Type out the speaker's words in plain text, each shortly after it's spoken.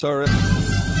Sorry.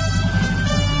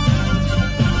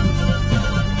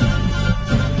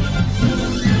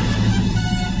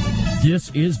 This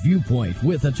is Viewpoint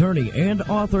with attorney and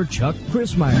author Chuck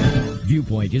Crismier.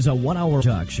 Viewpoint is a one-hour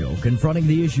talk show confronting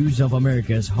the issues of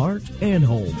America's heart and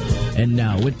home. And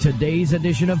now with today's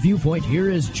edition of Viewpoint,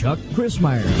 here is Chuck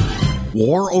Crismier.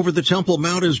 War over the Temple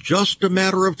Mount is just a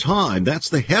matter of time. That's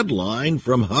the headline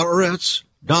from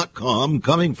Haaretz.com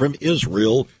coming from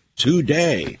Israel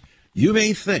today. You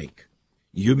may think,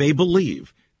 you may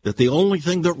believe that the only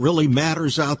thing that really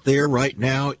matters out there right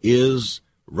now is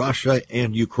Russia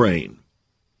and Ukraine.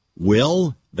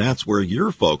 Well, that's where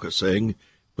you're focusing,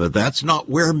 but that's not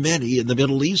where many in the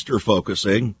Middle East are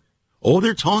focusing. Oh,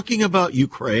 they're talking about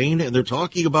Ukraine and they're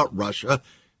talking about Russia,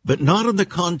 but not in the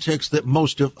context that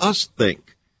most of us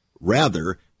think.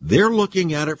 Rather, they're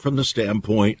looking at it from the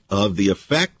standpoint of the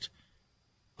effect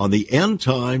on the end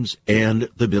times and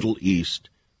the Middle East,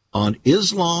 on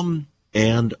Islam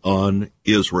and on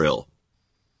Israel.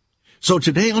 So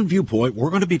today on Viewpoint, we're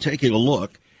going to be taking a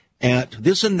look at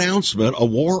this announcement, a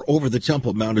war over the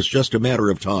Temple Mount is just a matter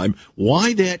of time,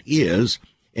 why that is,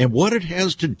 and what it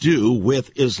has to do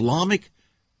with Islamic,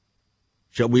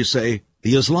 shall we say,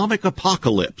 the Islamic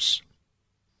apocalypse,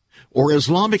 or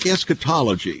Islamic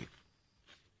eschatology.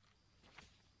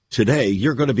 Today,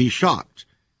 you're going to be shocked,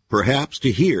 perhaps, to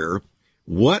hear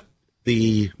what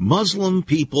the Muslim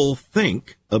people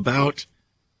think about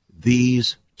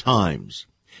these times.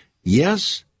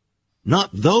 Yes, not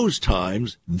those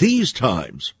times, these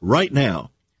times, right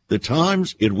now, the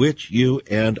times in which you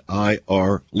and I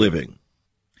are living.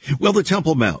 Well, the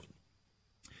Temple Mount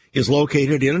is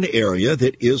located in an area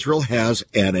that Israel has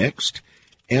annexed,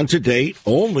 and to date,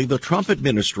 only the Trump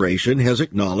administration has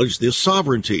acknowledged this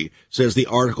sovereignty, says the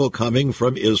article coming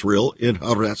from Israel in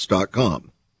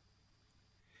Haaretz.com.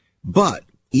 But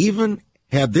even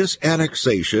had this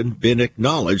annexation been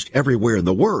acknowledged everywhere in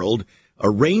the world,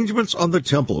 arrangements on the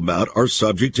Temple Mount are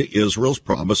subject to Israel's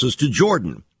promises to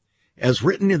Jordan, as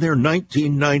written in their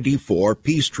 1994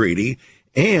 peace treaty,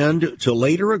 and to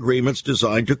later agreements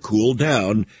designed to cool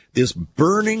down this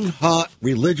burning hot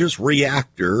religious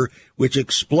reactor which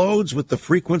explodes with the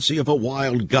frequency of a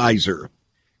wild geyser.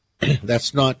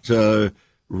 That's not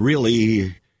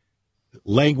really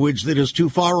language that is too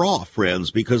far off,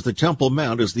 friends, because the Temple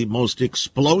Mount is the most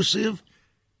explosive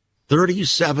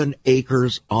 37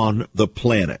 acres on the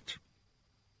planet.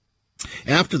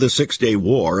 After the Six-Day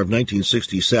War of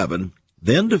 1967,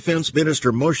 then Defense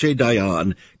Minister Moshe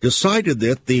Dayan decided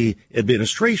that the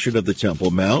administration of the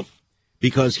Temple Mount,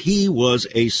 because he was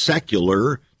a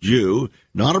secular Jew,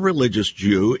 not a religious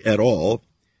Jew at all,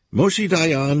 Moshe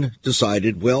Dayan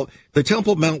decided, well, the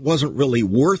Temple Mount wasn't really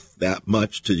worth that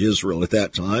much to Israel at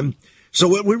that time,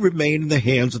 so it would remain in the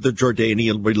hands of the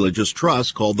Jordanian religious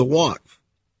trust called the Waqf.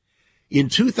 In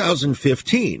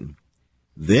 2015,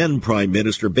 then Prime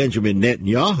Minister Benjamin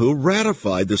Netanyahu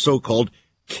ratified the so-called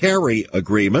carry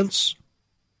agreements,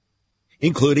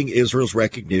 including Israel's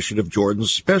recognition of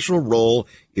Jordan's special role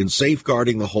in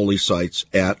safeguarding the holy sites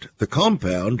at the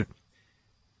compound,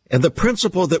 and the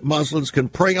principle that Muslims can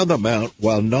pray on the Mount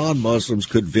while non-Muslims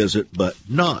could visit but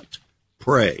not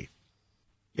pray.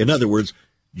 In other words,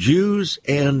 Jews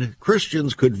and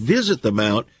Christians could visit the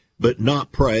Mount but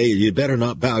not pray. You better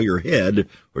not bow your head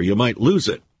or you might lose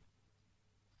it.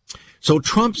 So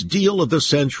Trump's deal of the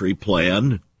century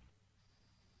plan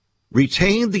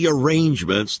retained the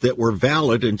arrangements that were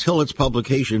valid until its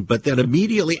publication, but then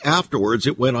immediately afterwards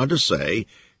it went on to say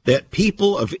that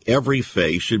people of every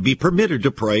faith should be permitted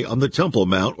to pray on the Temple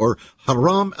Mount, or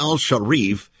Haram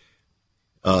al-Sharif,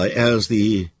 as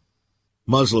the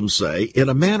Muslims say, in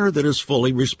a manner that is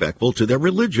fully respectful to their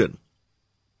religion.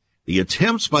 The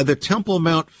attempts by the Temple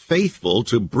Mount faithful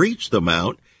to breach the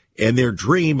Mount and their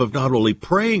dream of not only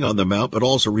praying on the Mount but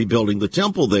also rebuilding the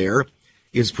temple there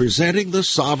is presenting the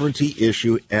sovereignty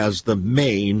issue as the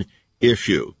main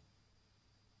issue.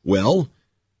 Well,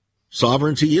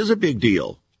 sovereignty is a big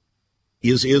deal.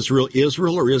 Is Israel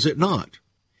Israel or is it not?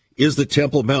 Is the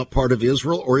Temple Mount part of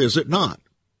Israel or is it not?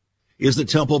 Is the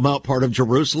Temple Mount part of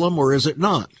Jerusalem or is it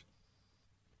not?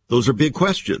 Those are big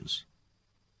questions.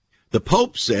 The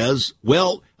Pope says,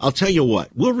 well, I'll tell you what,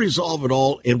 we'll resolve it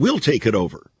all and we'll take it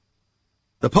over.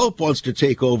 The Pope wants to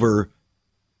take over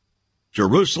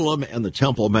Jerusalem and the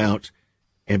Temple Mount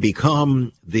and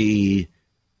become the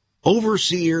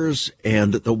overseers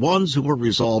and the ones who will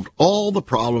resolve all the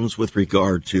problems with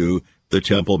regard to the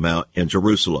Temple Mount and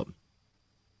Jerusalem.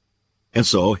 And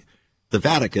so the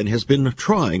Vatican has been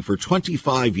trying for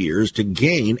 25 years to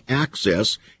gain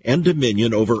access and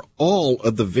dominion over all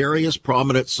of the various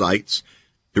prominent sites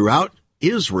throughout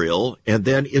Israel and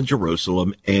then in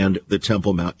Jerusalem and the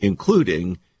Temple Mount,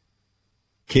 including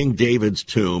King David's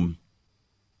tomb,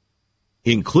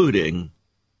 including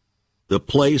the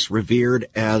place revered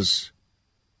as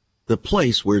the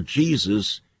place where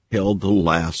Jesus held the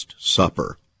Last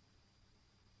Supper.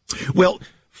 Well,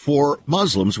 for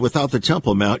Muslims, without the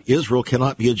Temple Mount, Israel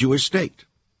cannot be a Jewish state.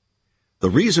 The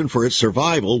reason for its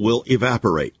survival will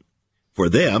evaporate. For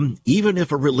them, even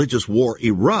if a religious war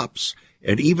erupts,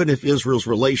 and even if Israel's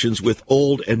relations with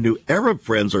old and new Arab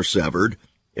friends are severed,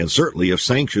 and certainly if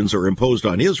sanctions are imposed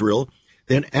on Israel,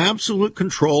 then absolute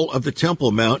control of the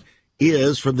Temple Mount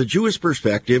is, from the Jewish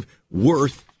perspective,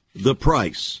 worth the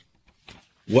price.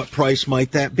 What price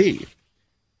might that be?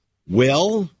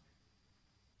 Well,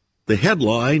 the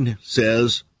headline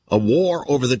says a war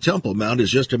over the Temple Mount is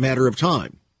just a matter of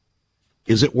time.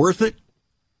 Is it worth it?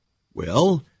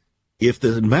 Well, if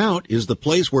the Mount is the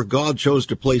place where God chose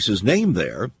to place his name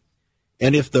there,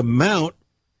 and if the Mount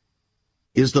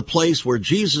is the place where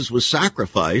Jesus was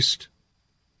sacrificed,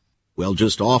 well,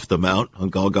 just off the Mount on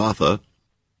Golgotha,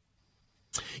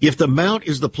 if the Mount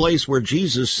is the place where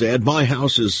Jesus said, "My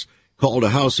house is called a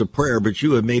house of prayer, but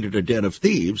you have made it a den of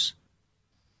thieves,"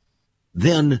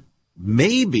 then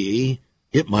maybe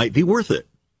it might be worth it.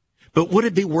 But would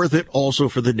it be worth it also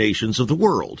for the nations of the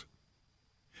world?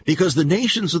 Because the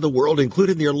nations of the world,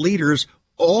 including their leaders,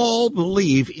 all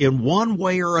believe in one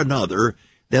way or another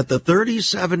that the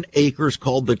 37 acres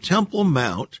called the Temple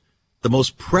Mount, the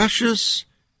most precious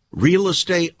real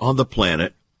estate on the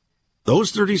planet,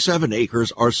 those 37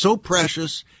 acres are so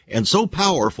precious and so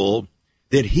powerful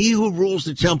that he who rules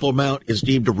the Temple Mount is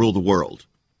deemed to rule the world.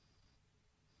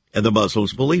 And the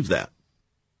Muslims believe that.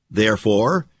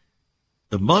 Therefore,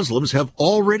 the Muslims have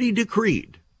already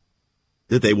decreed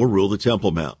that they will rule the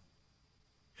Temple Mount.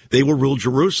 They will rule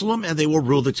Jerusalem and they will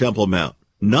rule the Temple Mount.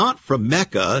 Not from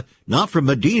Mecca, not from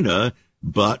Medina,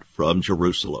 but from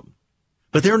Jerusalem.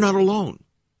 But they're not alone.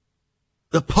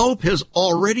 The Pope has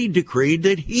already decreed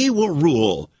that he will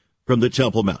rule from the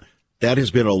Temple Mount. That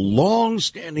has been a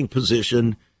long-standing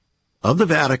position of the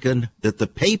Vatican, that the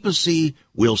papacy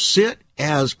will sit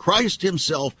as Christ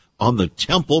himself on the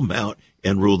Temple Mount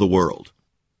and rule the world.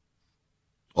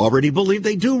 Already believe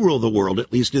they do rule the world,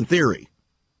 at least in theory,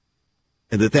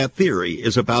 and that theory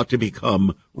is about to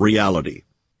become reality.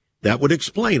 That would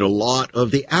explain a lot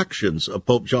of the actions of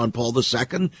Pope John Paul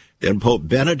II, then Pope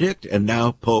Benedict, and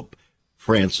now Pope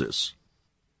Francis.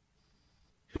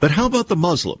 But how about the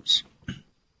Muslims?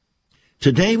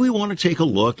 Today we want to take a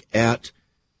look at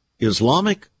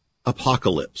Islamic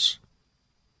apocalypse.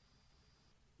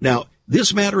 Now,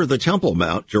 this matter of the Temple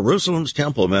Mount, Jerusalem's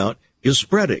Temple Mount, is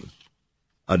spreading.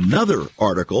 Another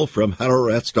article from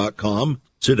Haaretz.com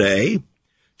today,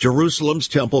 Jerusalem's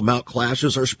Temple Mount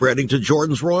clashes are spreading to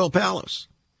Jordan's royal palace.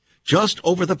 Just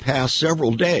over the past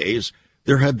several days,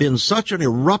 there have been such an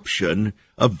eruption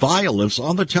of violence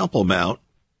on the Temple Mount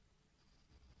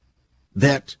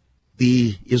that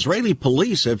the Israeli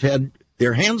police have had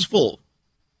their hands full.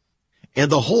 And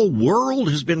the whole world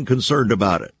has been concerned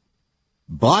about it.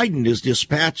 Biden has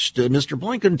dispatched Mr.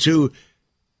 Blinken to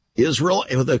Israel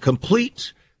with a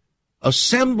complete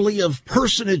assembly of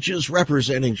personages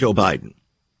representing Joe Biden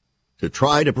to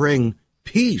try to bring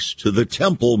peace to the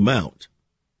Temple Mount.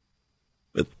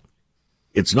 But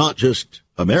it's not just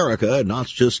America, not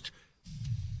just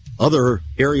other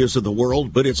areas of the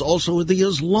world, but it's also the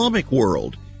Islamic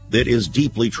world that is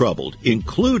deeply troubled,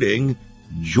 including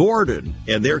Jordan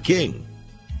and their king.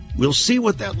 We'll see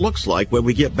what that looks like when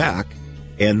we get back,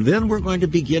 and then we're going to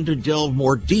begin to delve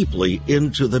more deeply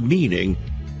into the meaning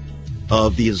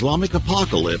of the Islamic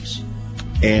apocalypse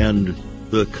and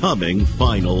the coming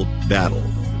final battle.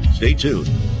 Stay tuned.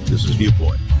 This is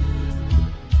Viewpoint.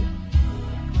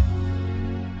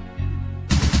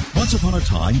 Once upon a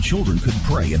time, children could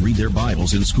pray and read their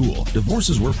Bibles in school.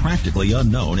 Divorces were practically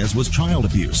unknown, as was child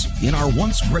abuse. In our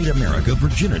once great America,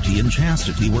 virginity and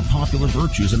chastity were popular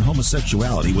virtues and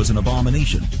homosexuality was an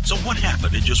abomination. So what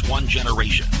happened in just one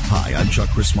generation? Hi, I'm Chuck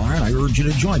Christmeyer, and I urge you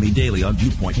to join me daily on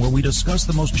Viewpoint, where we discuss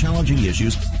the most challenging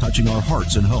issues touching our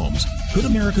hearts and homes. Could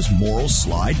America's moral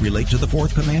slide relate to the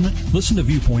fourth commandment? Listen to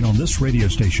Viewpoint on this radio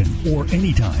station or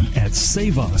anytime at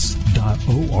saveus.org.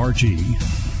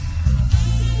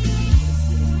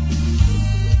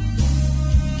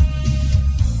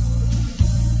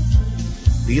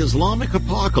 The Islamic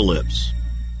apocalypse,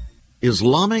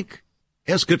 Islamic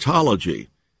eschatology,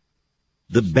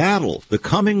 the battle, the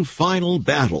coming final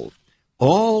battle,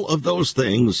 all of those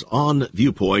things on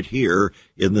Viewpoint here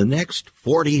in the next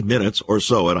 40 minutes or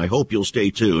so, and I hope you'll stay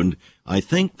tuned. I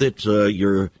think that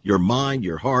your mind,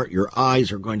 your heart, your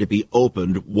eyes are going to be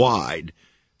opened wide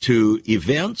to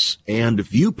events and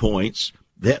viewpoints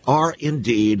that are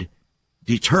indeed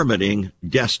determining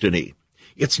destiny.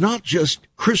 It's not just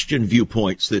Christian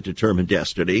viewpoints that determine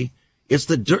destiny. It's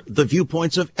the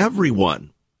viewpoints of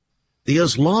everyone. The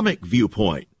Islamic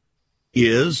viewpoint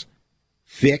is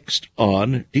fixed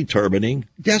on determining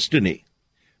destiny.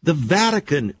 The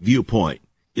Vatican viewpoint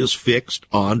is fixed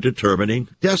on determining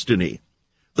destiny.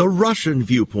 The Russian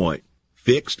viewpoint,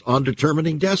 fixed on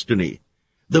determining destiny.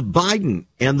 The Biden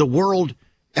and the World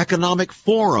Economic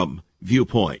Forum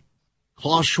viewpoint,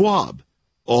 Klaus Schwab,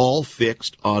 all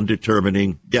fixed on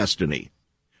determining destiny.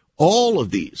 All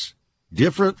of these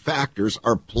different factors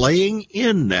are playing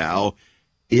in now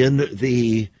in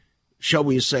the, shall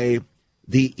we say,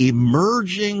 the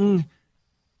emerging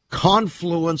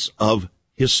confluence of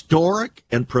historic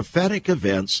and prophetic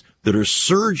events that are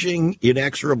surging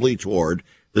inexorably toward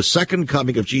the second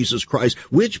coming of Jesus Christ,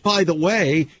 which, by the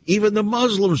way, even the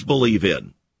Muslims believe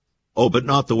in. Oh, but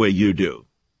not the way you do.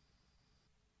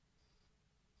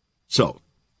 So,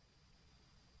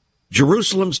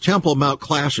 Jerusalem's Temple Mount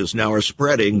clashes now are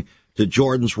spreading to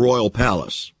Jordan's royal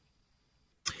palace.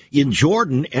 In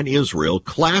Jordan and Israel,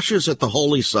 clashes at the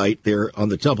holy site there on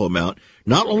the Temple Mount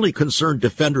not only concern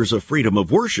defenders of freedom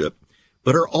of worship,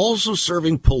 but are also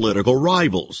serving political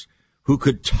rivals who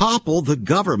could topple the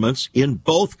governments in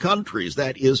both countries,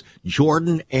 that is,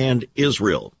 Jordan and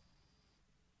Israel.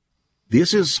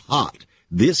 This is hot.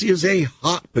 This is a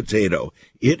hot potato.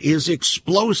 It is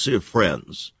explosive,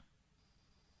 friends.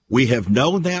 We have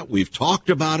known that. We've talked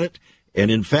about it.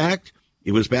 And in fact,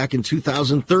 it was back in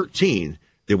 2013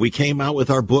 that we came out with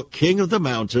our book, King of the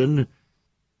Mountain,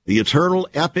 the eternal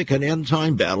epic and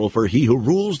end-time battle, for he who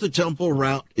rules the temple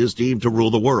mount is deemed to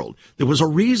rule the world. There was a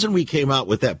reason we came out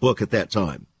with that book at that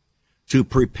time, to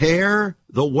prepare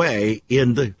the way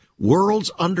in the world's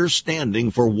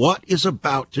understanding for what is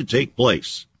about to take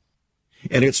place.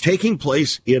 And it's taking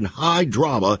place in high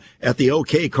drama at the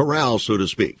OK Corral, so to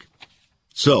speak.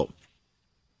 So,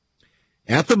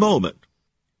 at the moment,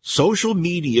 social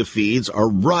media feeds are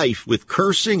rife with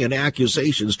cursing and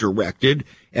accusations directed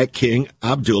at King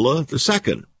Abdullah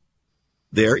II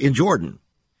there in Jordan.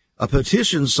 A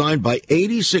petition signed by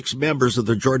 86 members of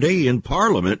the Jordanian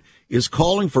parliament is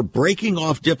calling for breaking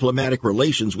off diplomatic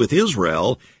relations with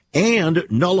Israel and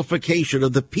nullification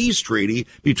of the peace treaty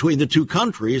between the two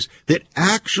countries that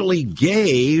actually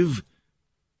gave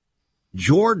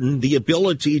Jordan the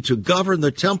ability to govern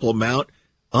the Temple Mount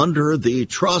under the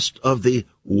trust of the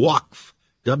Waqf,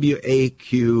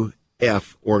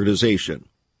 W-A-Q-F organization.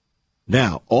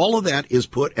 Now, all of that is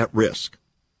put at risk.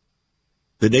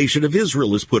 The nation of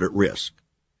Israel is put at risk.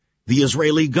 The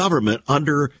Israeli government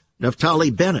under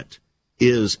Naftali Bennett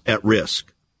is at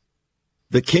risk.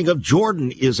 The king of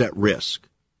Jordan is at risk.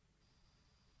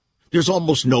 There's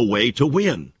almost no way to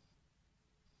win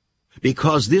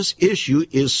because this issue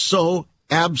is so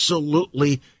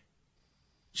absolutely,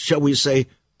 shall we say,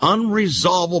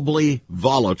 unresolvably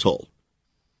volatile,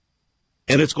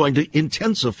 and it's going to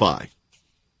intensify.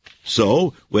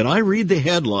 So when I read the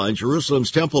headline,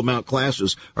 Jerusalem's Temple Mount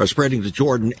clashes are spreading to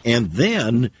Jordan, and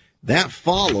then that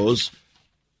follows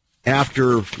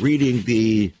after reading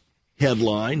the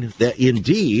headline that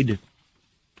indeed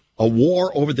a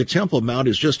war over the Temple Mount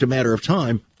is just a matter of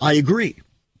time, I agree.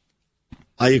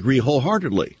 I agree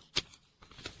wholeheartedly.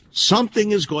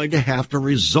 Something is going to have to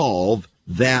resolve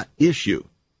that issue.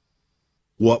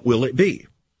 What will it be?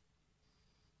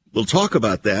 We'll talk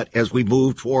about that as we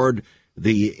move toward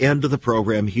the end of the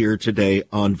program here today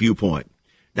on Viewpoint.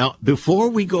 Now, before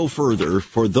we go further,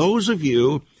 for those of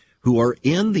you who are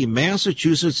in the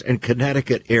Massachusetts and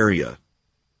Connecticut area,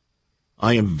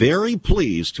 I am very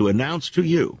pleased to announce to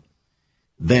you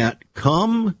that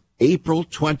come April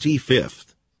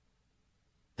 25th,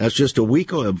 that's just a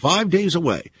week, 5 days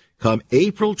away, come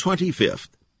April 25th,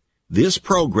 this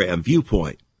program,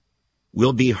 Viewpoint,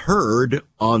 will be heard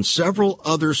on several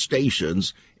other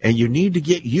stations, and you need to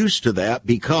get used to that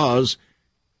because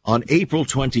on April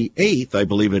 28th, I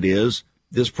believe it is,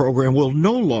 this program will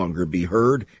no longer be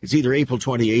heard. It's either April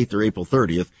 28th or April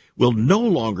 30th, will no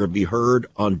longer be heard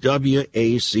on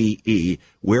WACE,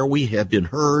 where we have been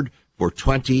heard for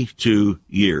 22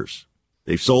 years.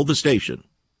 They've sold the station.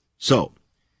 So,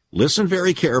 listen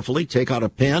very carefully, take out a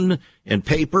pen and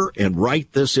paper, and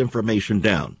write this information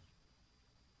down.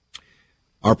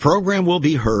 Our program will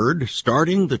be heard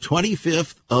starting the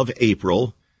 25th of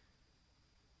April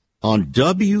on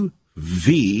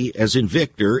WV, as in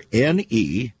Victor,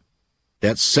 NE,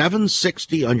 that's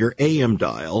 760 on your AM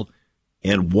dial,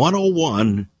 and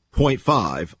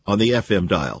 101.5 on the FM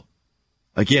dial.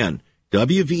 Again,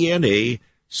 WVNA,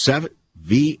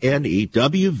 WVNE,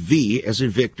 WV as in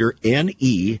Victor,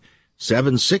 NE,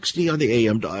 760 on the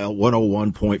AM dial,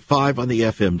 101.5 on the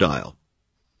FM dial,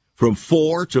 from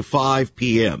 4 to 5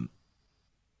 p.m.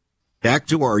 Back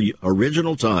to our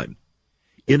original time.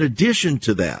 In addition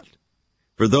to that,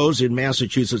 for those in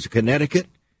Massachusetts and Connecticut,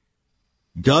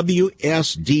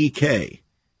 WSDK,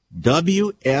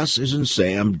 WS is in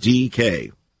Sam,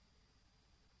 DK,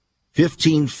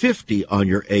 1550 on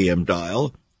your AM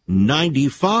dial,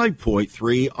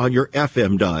 95.3 on your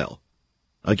FM dial.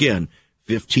 Again,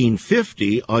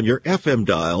 1550 on your FM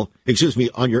dial,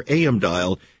 on your AM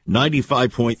dial,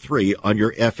 95.3 on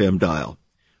your FM dial.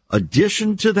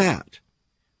 Addition to that,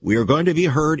 we are going to be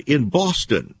heard in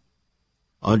Boston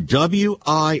on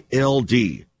WILD,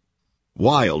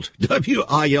 WILD,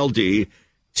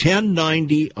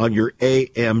 1090 on your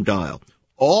AM dial.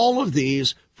 All of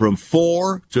these from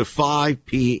 4 to 5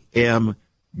 p.m.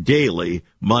 daily,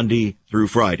 Monday through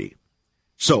Friday.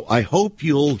 So I hope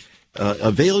you'll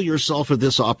avail yourself of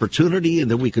this opportunity, and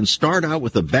then we can start out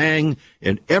with a bang,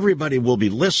 and everybody will be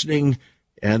listening,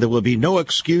 and there will be no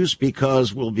excuse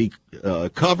because we'll be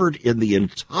covered in the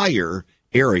entire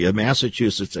area,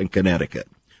 Massachusetts and Connecticut.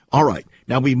 All right,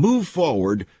 now we move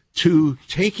forward to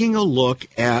taking a look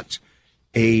at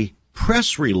a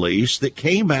press release that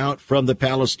came out from the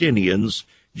Palestinians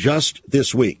just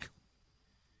this week.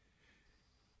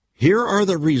 Here are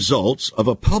the results of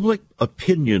a public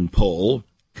opinion poll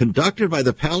conducted by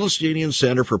the Palestinian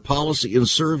Center for Policy and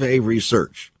Survey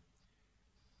Research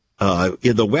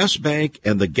in the West Bank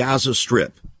and the Gaza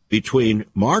Strip between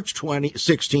March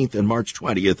 16th and March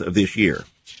 20th of this year.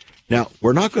 Now,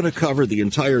 we're not going to cover the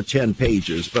entire 10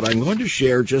 pages, but I'm going to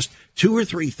share just 2 or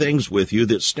 3 things with you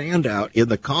that stand out in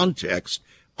the context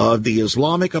of the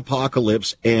Islamic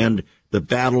apocalypse and the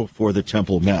battle for the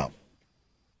Temple Mount.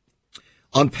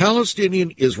 On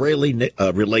Palestinian-Israeli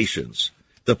relations,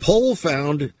 the poll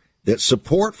found that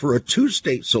support for a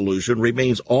 2-state solution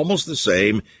remains almost the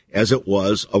same as it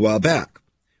was a while back,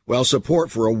 while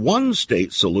support for a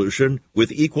 1-state solution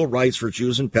with equal rights for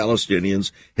Jews and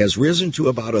Palestinians has risen to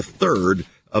about a third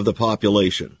of the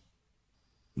population.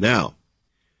 Now,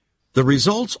 the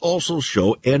results also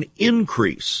show an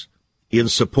increase in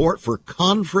support for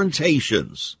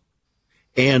confrontations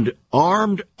and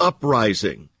armed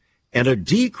uprising, and a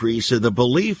decrease in the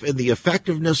belief in the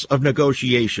effectiveness of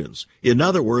negotiations. In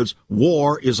other words,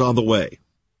 war is on the way.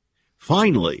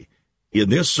 Finally, in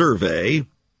this survey,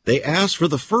 they asked for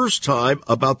the first time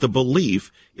about the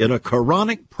belief in a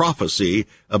Quranic prophecy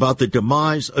about the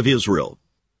demise of Israel.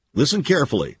 Listen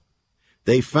carefully.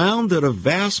 They found that a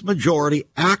vast majority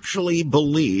actually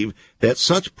believe that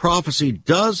such prophecy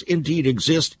does indeed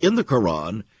exist in the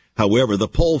Quran. However, the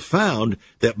poll found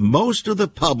that most of the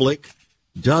public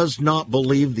does not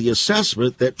believe the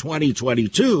assessment that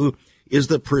 2022 is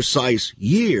the precise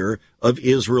year of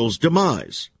Israel's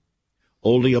demise.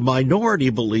 Only a minority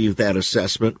believe that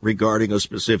assessment regarding a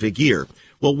specific year.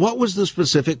 Well, what was the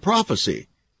specific prophecy?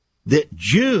 That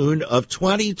June of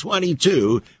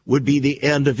 2022 would be the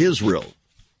end of Israel.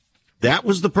 That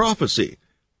was the prophecy.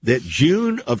 That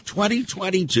June of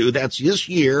 2022, that's this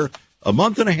year, a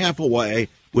month and a half away,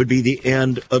 would be the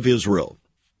end of Israel.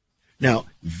 Now,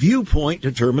 viewpoint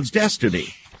determines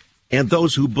destiny, and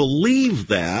those who believe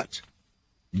that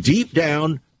deep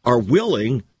down are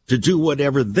willing to do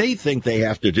whatever they think they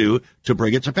have to do to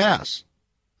bring it to pass.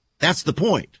 That's the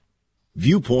point.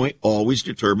 Viewpoint always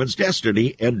determines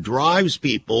destiny and drives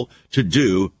people to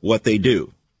do what they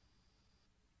do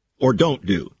or don't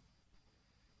do.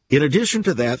 In addition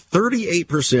to that,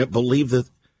 38% believe that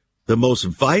the most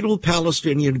vital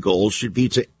Palestinian goal should be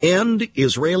to end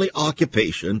Israeli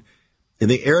occupation in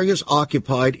the areas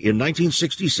occupied in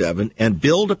 1967 and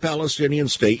build a Palestinian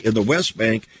state in the West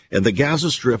Bank and the Gaza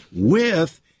Strip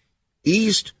with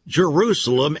East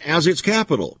Jerusalem as its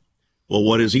capital. Well,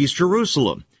 what is East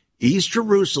Jerusalem? East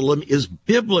Jerusalem is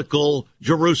biblical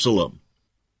Jerusalem.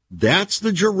 That's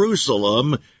the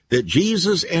Jerusalem that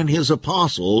Jesus and his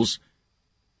apostles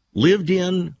lived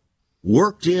in,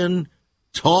 worked in,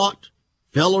 taught,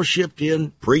 fellowshipped in,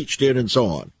 preached in, and so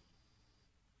on.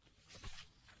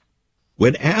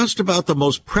 When asked about the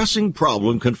most pressing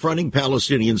problem confronting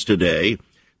Palestinians today,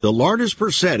 the largest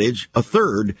percentage, a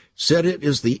third, said it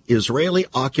is the Israeli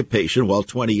occupation, while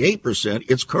 28%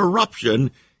 it's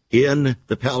corruption in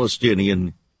the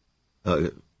Palestinian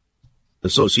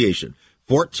Association.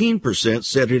 14%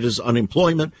 said it is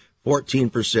unemployment,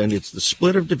 14% it's the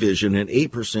split of division, and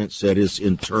 8% said it's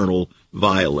internal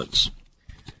violence.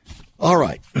 All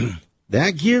right,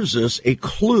 that gives us a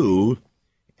clue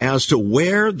as to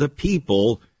where the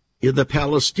people in the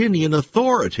Palestinian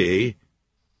Authority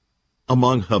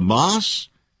among Hamas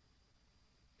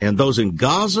and those in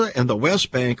Gaza and the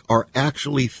West Bank are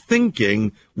actually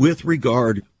thinking with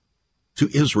regard to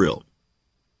Israel.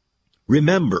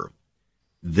 Remember,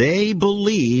 they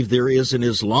believe there is an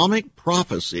Islamic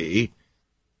prophecy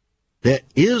that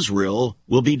Israel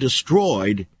will be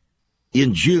destroyed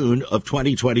in June of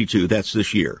 2022. That's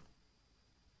this year.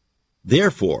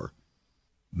 Therefore,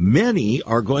 many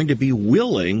are going to be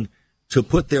willing to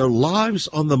put their lives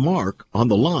on the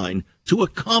line to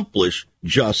accomplish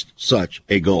just such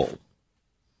a goal.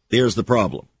 There's the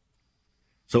problem.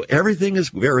 So everything is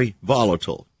very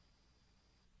volatile.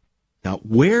 Now,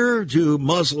 where do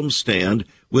Muslims stand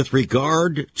with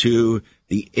regard to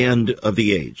the end of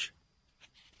the age,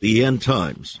 the end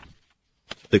times,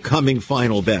 the coming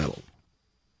final battle?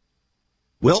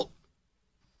 Well,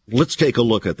 let's take a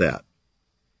look at that.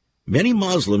 Many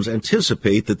Muslims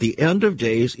anticipate that the end of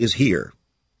days is here,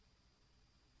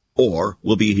 or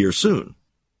will be here soon.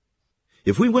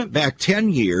 If we went back 10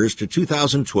 years to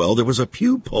 2012, there was a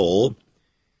Pew poll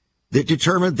that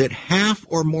determined that half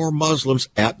or more Muslims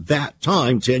at that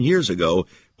time, 10 years ago,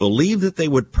 believed that they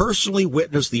would personally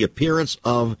witness the appearance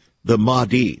of the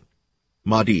Mahdi.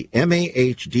 Mahdi,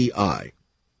 M-A-H-D-I.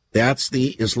 That's the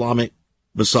Islamic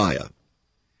Messiah.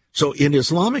 So in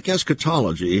Islamic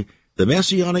eschatology, the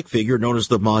messianic figure known as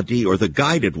the Mahdi, or the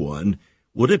guided one,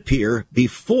 would appear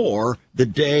before the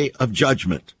day of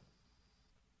judgment.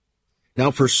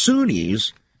 Now, for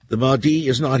Sunnis, the Mahdi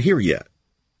is not here yet.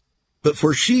 But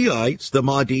for Shiites, the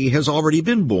Mahdi has already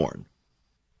been born,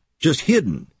 just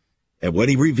hidden. And when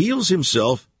he reveals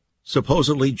himself,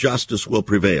 supposedly justice will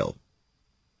prevail.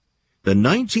 The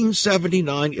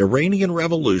 1979 Iranian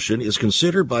Revolution is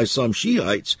considered by some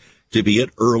Shiites to be an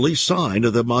early sign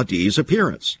of the Mahdi's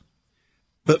appearance.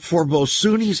 But for both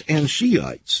Sunnis and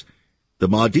Shiites, the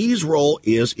Mahdi's role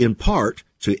is in part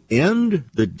to end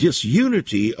the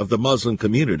disunity of the Muslim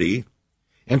community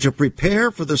and to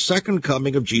prepare for the second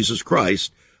coming of Jesus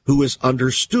Christ, who is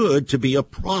understood to be a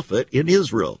prophet in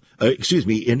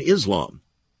in Islam.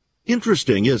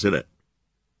 Interesting, isn't it?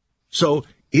 So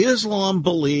Islam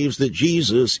believes that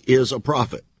Jesus is a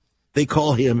prophet. They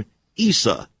call him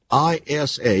Isa,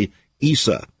 I-S-A,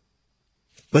 Isa.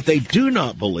 But they do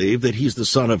not believe that he's the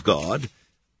Son of God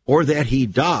or that he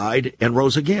died and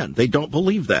rose again. They don't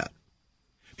believe that,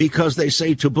 because they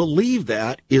say to believe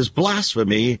that is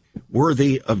blasphemy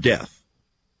worthy of death.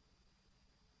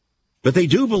 But they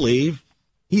do believe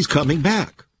he's coming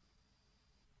back.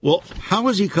 Well, how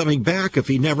is he coming back if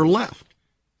he never left?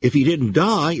 If he didn't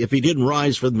die, if he didn't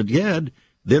rise from the dead,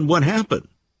 then what happened?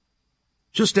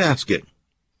 Just asking.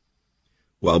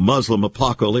 While Muslim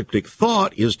apocalyptic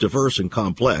thought is diverse and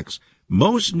complex,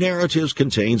 most narratives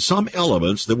contain some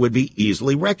elements that would be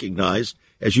easily recognized,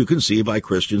 as you can see, by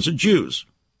Christians and Jews.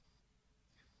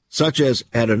 Such as,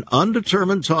 at an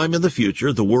undetermined time in the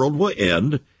future, the world will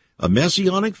end, a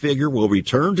messianic figure will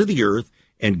return to the earth,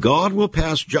 and God will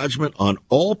pass judgment on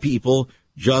all people,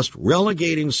 just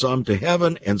relegating some to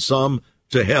heaven and some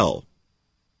to hell.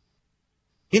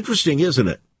 Interesting, isn't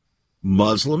it?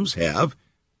 Muslims have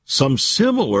some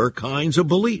similar kinds of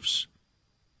beliefs.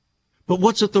 But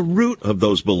what's at the root of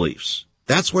those beliefs?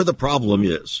 That's where the problem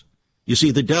is. You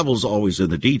see, the devil's always in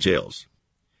the details.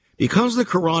 Because the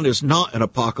Quran is not an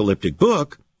apocalyptic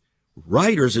book,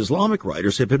 Islamic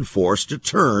writers have been forced to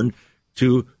turn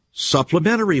to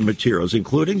supplementary materials,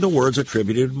 including the words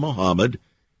attributed to Muhammad,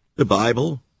 the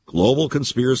Bible, global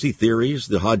conspiracy theories,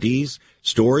 the Hadiths,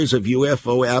 stories of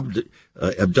UFO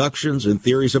abductions, and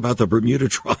theories about the Bermuda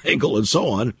Triangle, and so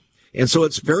on. And so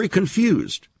it's very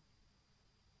confused.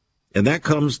 And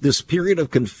this period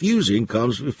of confusing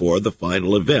comes before the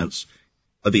final events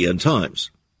of the end times.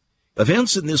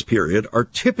 Events in this period are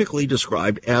typically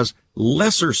described as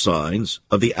lesser signs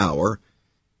of the hour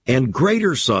and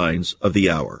greater signs of the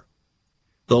hour.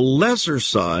 The lesser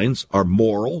signs are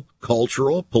moral,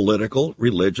 cultural, political,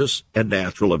 religious, and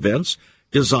natural events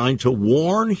designed to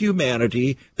warn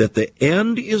humanity that the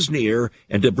end is near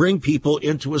and to bring people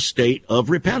into a state of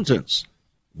repentance.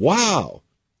 Wow!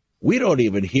 We don't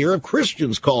even hear of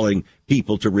Christians calling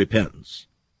people to repentance.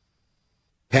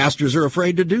 Pastors are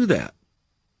afraid to do that.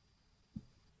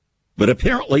 But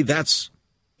apparently that's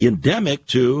endemic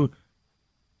to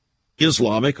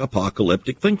Islamic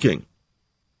apocalyptic thinking.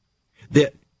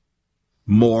 That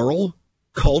moral,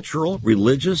 cultural,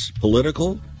 religious,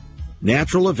 political,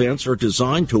 natural events are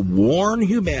designed to warn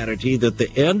humanity that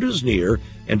the end is near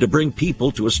and to bring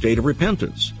people to a state of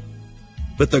repentance.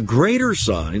 But the greater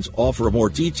signs offer a more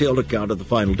detailed account of the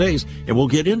final days, and we'll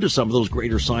get into some of those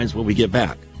greater signs when we get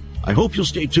back. I hope you'll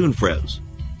stay tuned, friends.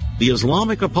 The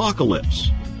Islamic apocalypse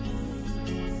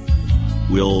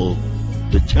will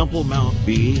the Temple Mount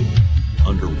be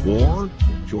under war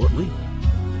shortly?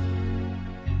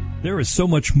 There is so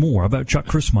much more about Chuck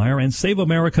Crismier and Save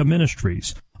America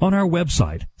Ministries on our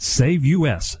website,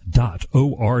 saveus.org.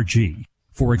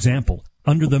 For example,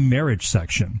 under the marriage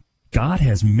section, God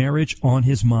has marriage on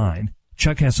his mind.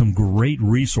 Chuck has some great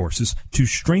resources to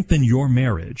strengthen your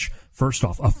marriage. First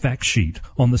off, a fact sheet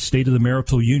on the state of the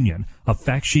marital union, a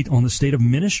fact sheet on the state of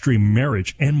ministry,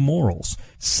 marriage, and morals.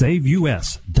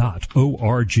 SaveUS.org.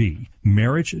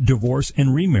 Marriage, divorce,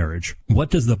 and remarriage.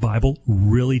 What does the Bible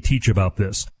really teach about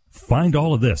this? Find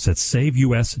all of this at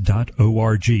SaveUS.org.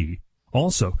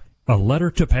 Also, a letter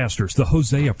to pastors, the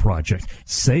Hosea Project,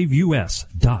 SaveUS.org,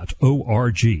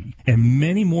 and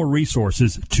many more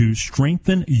resources to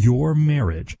strengthen your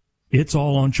marriage. It's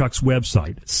all on Chuck's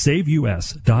website,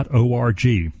 SaveUS.org.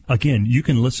 Again, you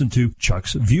can listen to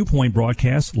Chuck's Viewpoint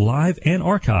broadcast live and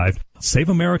archived. Save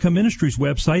America Ministries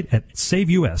website at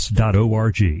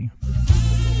SaveUS.org.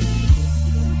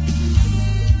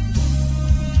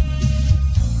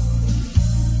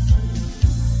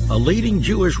 A leading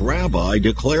Jewish rabbi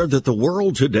declared that the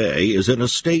world today is in a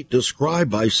state described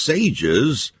by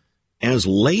sages as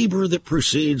labor that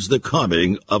precedes the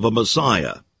coming of a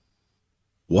Messiah.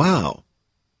 Wow.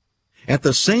 At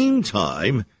the same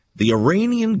time, the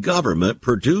Iranian government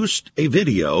produced a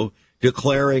video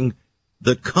declaring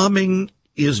the coming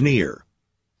is near.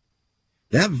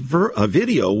 That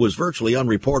video was virtually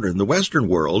unreported in the Western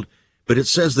world, but it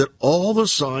says that all the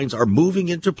signs are moving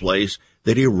into place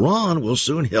that Iran will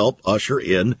soon help usher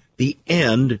in the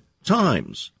end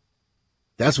times.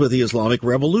 That's what the Islamic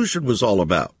Revolution was all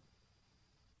about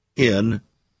in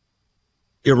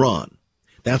Iran.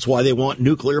 That's why they want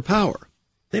nuclear power.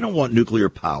 They don't want nuclear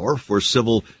power for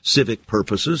civic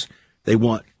purposes. They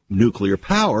want nuclear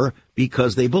power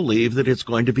because they believe that it's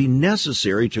going to be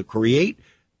necessary to create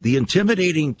the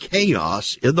intimidating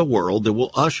chaos in the world that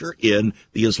will usher in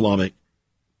the Islamic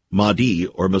Mahdi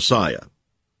or Messiah.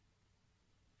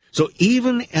 So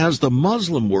even as the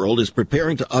Muslim world is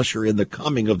preparing to usher in the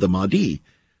coming of the Mahdi,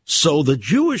 so the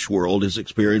Jewish world is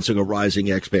experiencing a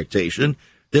rising expectation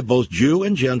that both Jew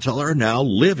and Gentile are now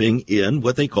living in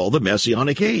what they call the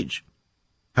Messianic age,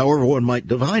 however one might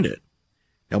define it.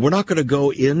 Now, we're not going to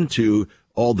go into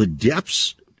all the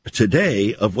depths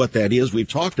today of what that is. We've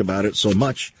talked about it so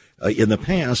much in the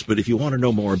past, but if you want to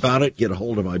know more about it, get a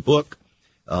hold of my book,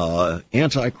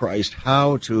 Antichrist,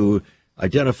 How to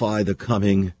Identify the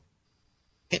Coming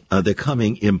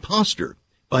Imposter.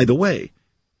 By the way,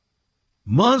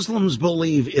 Muslims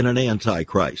believe in an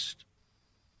Antichrist.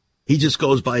 He just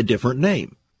goes by a different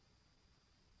name.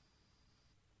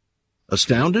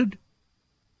 Astounded?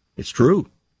 It's true.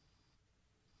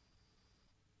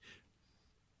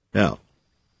 Now,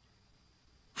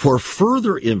 for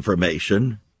further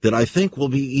information that I think will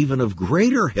be even of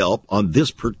greater help on this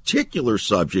particular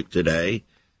subject today,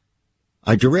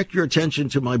 I direct your attention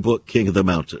to my book, King of the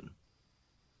Mountain,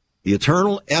 the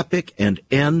eternal, epic, and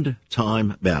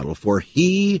end-time battle. For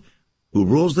he who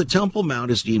rules the Temple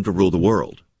Mount is deemed to rule the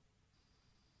world.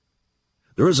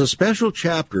 There is a special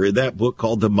chapter in that book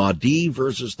called The Mahdi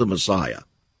versus the Messiah.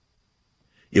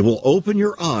 It will open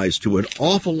your eyes to an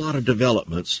awful lot of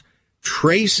developments,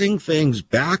 tracing things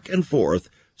back and forth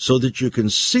so that you can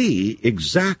see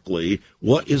exactly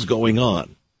what is going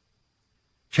on.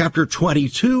 Chapter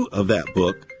 22 of that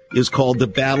book is called The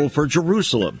Battle for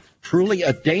Jerusalem. Truly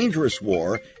a dangerous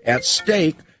war at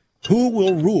stake. Who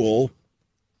will rule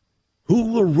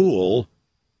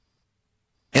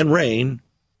and reign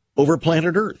over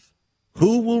planet Earth?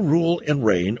 Who will rule and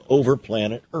reign over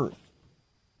planet Earth?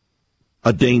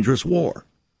 A dangerous war.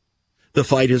 The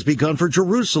fight has begun for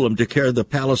Jerusalem, declared the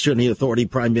Palestinian Authority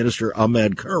Prime Minister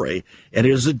Ahmed Curry, and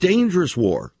it is a dangerous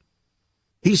war.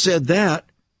 He said that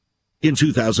in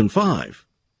 2005.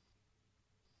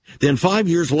 Then 5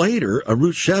 years later,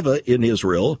 Arutz Sheva in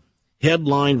Israel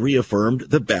headline reaffirmed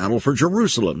the battle for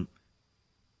Jerusalem.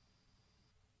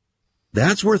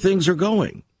 That's where things are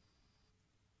going.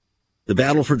 The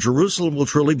battle for Jerusalem will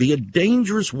truly be a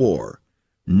dangerous war.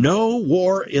 No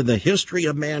war in the history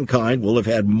of mankind will have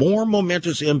had more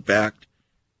momentous impact,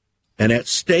 and at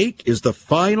stake is the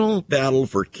final battle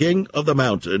for King of the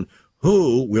Mountain,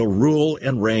 who will rule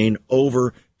and reign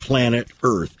over planet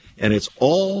Earth. And it's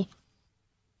all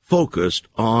focused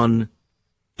on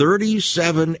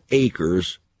 37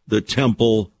 acres, the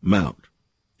Temple Mount,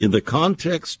 in the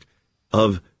context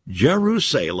of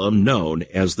Jerusalem, known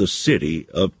as the City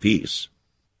of Peace.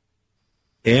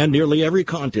 And nearly every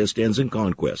contest ends in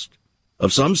conquest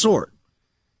of some sort.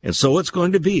 And so it's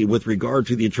going to be with regard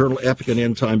to the eternal, epic, and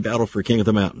end-time battle for King of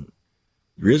the Mountain.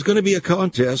 There is going to be a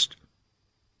contest.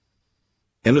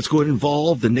 and it's going to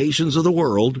involve the nations of the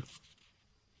world.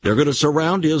 They're going to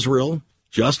surround Israel,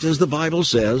 just as the Bible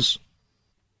says.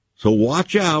 So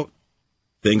watch out.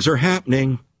 Things are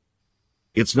happening.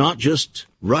 It's not just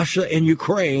Russia and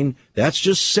Ukraine. That's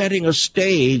just setting a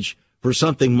stage for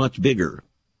something much bigger.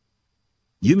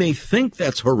 You may think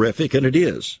that's horrific, and it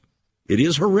is. It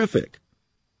is horrific.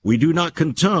 We do not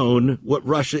condone what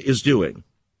Russia is doing.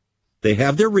 They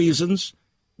have their reasons.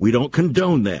 We don't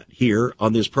condone that here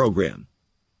on this program.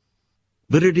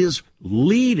 But it is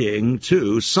leading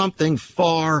to something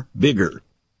far bigger.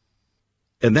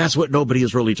 And that's what nobody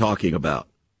is really talking about.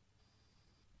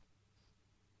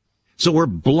 So we're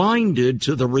blinded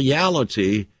to the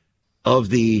reality of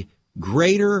the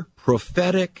greater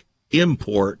prophetic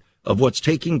import of what's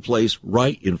taking place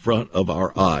right in front of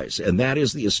our eyes. And that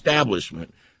is the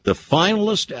establishment, the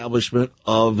final establishment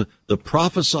of the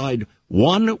prophesied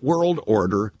one world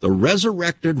order, the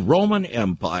resurrected Roman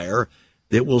Empire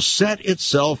that will set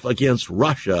itself against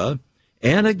Russia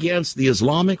and against the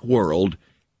Islamic world,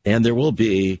 and there will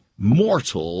be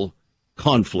mortal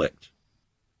conflict.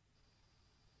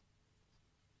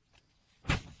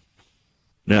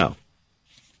 Now,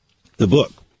 the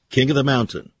book, King of the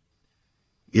Mountain.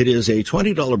 It is a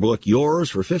 $20 book,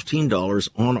 yours for $15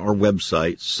 on our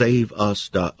website,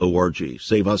 saveus.org.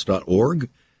 Saveus.org.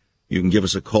 You can give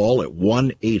us a call at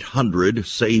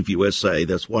 1-800-SAVE-USA.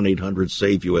 That's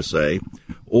 1-800-SAVE-USA.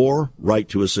 Or write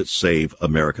to us at Save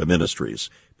America Ministries.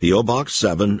 P.O. Box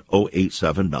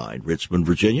 70879, Richmond,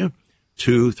 Virginia,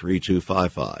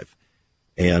 23255.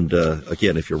 And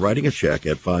again, if you're writing a check,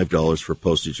 add $5 for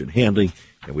postage and handling,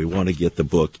 and we want to get the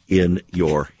book in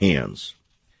your hands.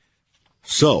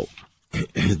 So,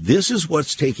 this is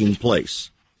what's taking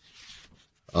place.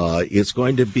 It's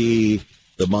going to be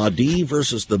the Mahdi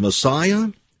versus the Messiah,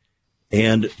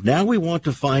 and now we want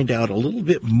to find out a little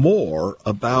bit more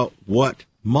about what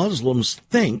Muslims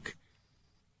think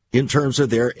in terms of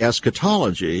their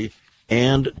eschatology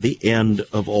and the end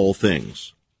of all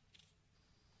things.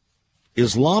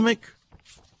 Islamic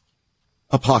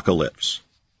apocalypse.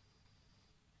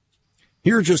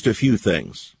 Here are just a few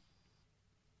things.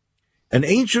 An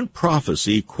ancient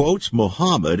prophecy quotes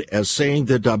Muhammad as saying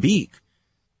the Dabiq,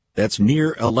 that's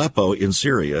near Aleppo in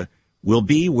Syria, will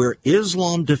be where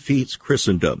Islam defeats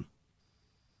Christendom.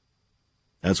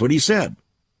 That's what he said.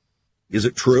 Is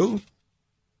it true?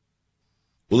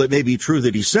 Well, it may be true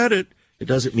that he said it. It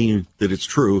doesn't mean that it's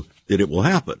true that it will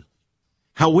happen.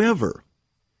 However,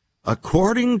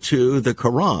 according to the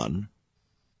Quran,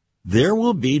 there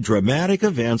will be dramatic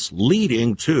events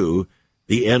leading to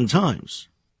the end times.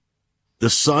 The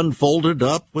sun folded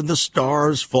up when the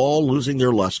stars fall, losing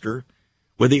their luster,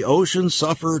 when the oceans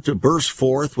suffer to burst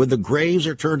forth, when the graves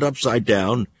are turned upside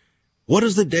down. What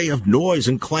is the day of noise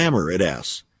and clamor, it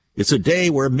asks. It's a day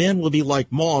where men will be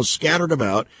like moths scattered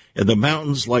about, and the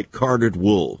mountains like carded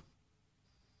wool.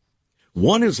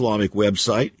 One Islamic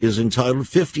website is entitled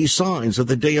 50 Signs of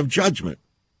the Day of Judgment,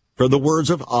 from the words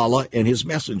of Allah and his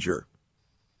messenger.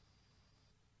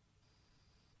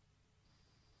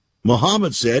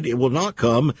 Muhammad said it will not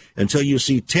come until you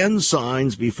see 10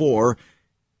 signs before,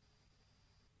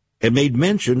 and made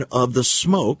mention of the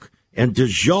smoke and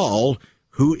Dajjal,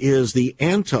 who is the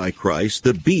Antichrist,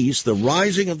 the beast, the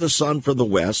rising of the sun from the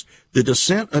west, the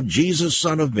descent of Jesus,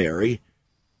 son of Mary,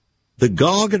 the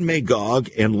Gog and Magog,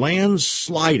 and land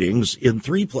slidings in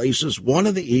 3 places, one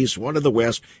in the east, one in the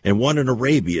west, and one in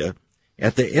Arabia,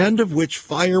 at the end of which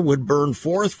fire would burn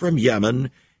forth from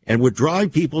Yemen and would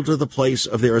drive people to the place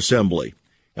of their assembly.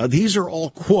 Now, these are all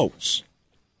quotes.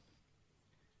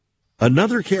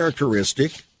 Another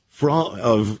characteristic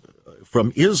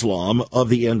from Islam of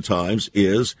the end times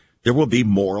is there will be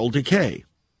moral decay.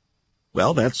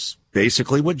 Well, that's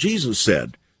basically what Jesus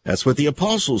said. That's what the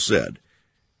apostles said.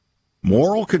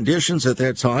 Moral conditions at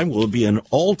that time will be an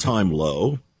all-time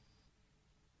low.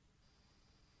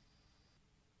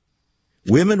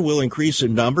 Women will increase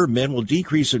in number, men will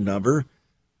decrease in number.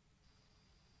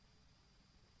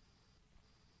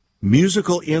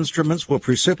 Musical instruments will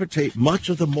precipitate much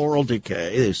of the moral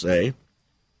decay, they say.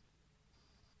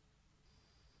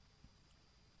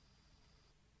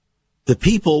 The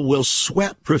people will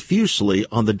sweat profusely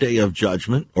on the day of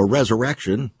judgment or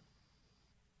resurrection.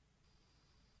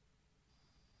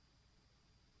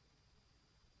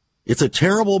 It's a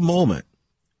terrible moment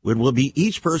when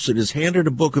each person is handed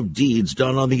a book of deeds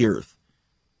done on the earth,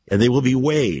 and they will be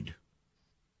weighed.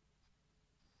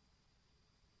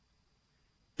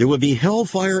 There will be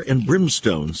hellfire and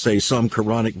brimstone, say some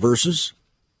Quranic verses.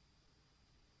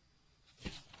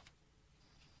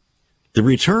 The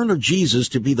return of Jesus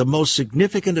to be the most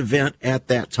significant event at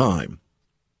that time.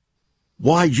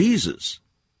 Why Jesus?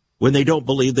 when they don't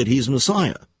believe that he's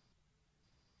Messiah?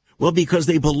 Well, because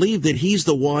they believe that he's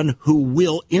the one who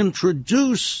will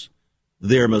introduce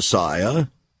their Messiah,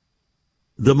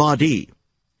 the Mahdi,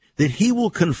 that he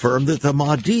will confirm that the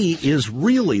Mahdi is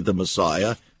really the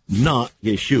Messiah, not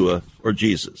Yeshua or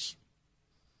Jesus.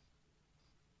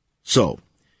 So,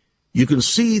 you can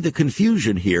see the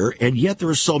confusion here, and yet there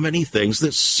are so many things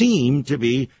that seem to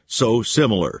be so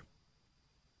similar.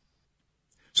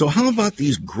 So how about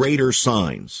these greater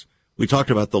signs? We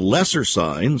talked about the lesser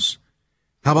signs.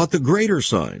 How about the greater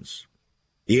signs?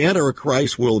 The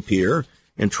Antichrist will appear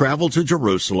and travel to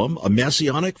Jerusalem, a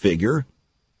messianic figure.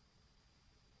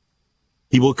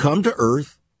 He will come to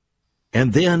earth,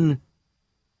 and then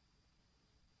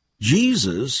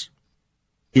Jesus,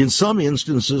 in some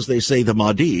instances they say the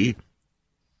Mahdi,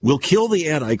 will kill the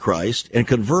Antichrist and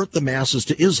convert the masses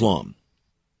to Islam,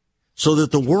 so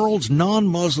that the world's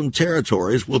non-Muslim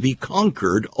territories will be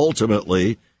conquered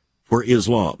ultimately for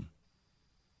Islam.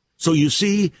 So you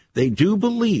see, they do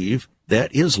believe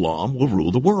that Islam will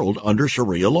rule the world under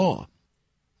Sharia law.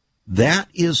 That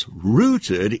is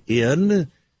rooted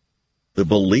in the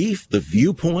belief, the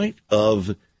viewpoint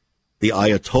of the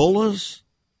Ayatollahs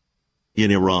in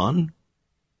Iran,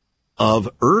 of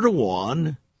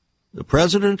Erdogan, the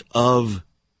president of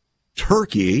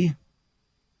Turkey,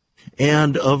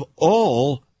 and of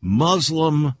all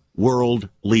Muslim world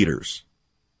leaders.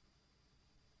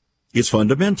 It's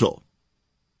fundamental.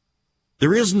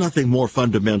 There is nothing more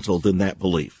fundamental than that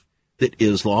belief, that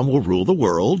Islam will rule the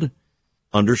world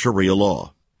under Sharia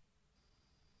law.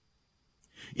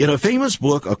 In a famous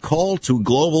book, A Call to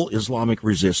Global Islamic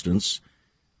Resistance,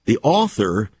 the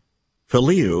author,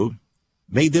 Faliu,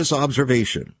 made this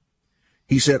observation.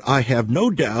 He said, I have no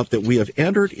doubt that we have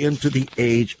entered into the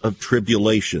age of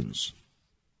tribulations.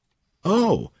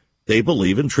 Oh, they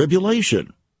believe in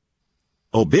tribulation.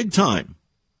 Oh, big time.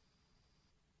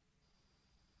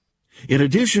 In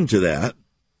addition to that,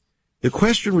 the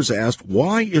question was asked,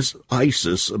 why is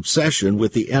ISIS' obsession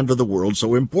with the end of the world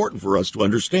so important for us to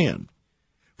understand?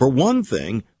 For one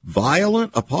thing,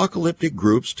 violent apocalyptic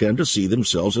groups tend to see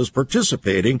themselves as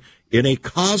participating in a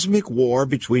cosmic war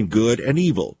between good and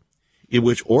evil, in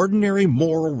which ordinary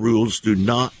moral rules do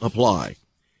not apply.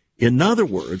 In other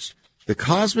words, the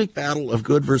cosmic battle of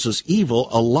good versus evil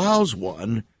allows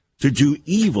one to do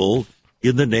evil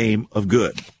in the name of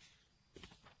good.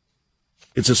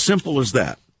 It's as simple as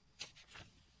that.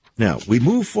 Now, we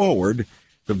move forward,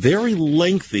 the very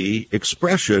lengthy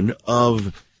expression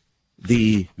of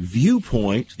the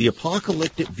viewpoint, the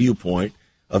apocalyptic viewpoint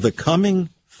of the coming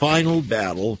final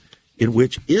battle in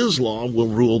which Islam will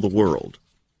rule the world.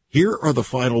 Here are the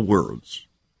final words.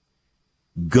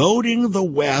 Goading the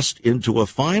West into a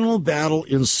final battle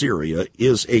in Syria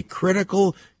is a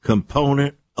critical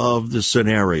component of the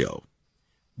scenario.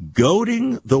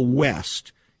 Goading the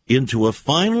West into a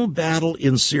final battle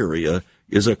in Syria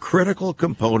is a critical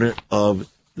component of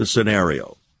the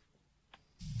scenario.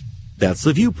 That's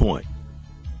the viewpoint.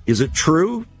 Is it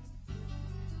true?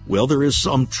 Well, there is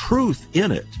some truth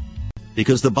in it,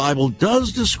 because the Bible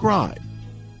does describe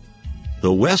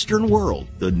the Western world,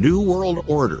 the New World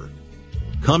Order,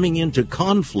 coming into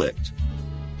conflict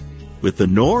with the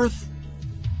North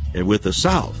and with the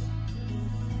South.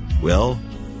 Well,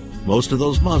 most of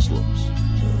those Muslims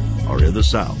are in the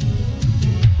South.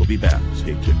 We'll be back.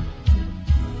 Stay tuned.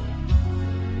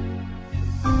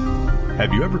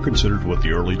 Have you ever considered what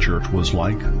the early church was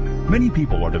like? Many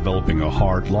people are developing a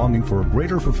heart longing for a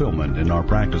greater fulfillment in our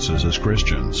practices as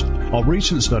Christians. A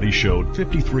recent study showed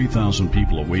 53,000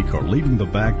 people a week are leaving the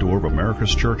back door of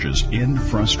America's churches in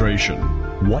frustration.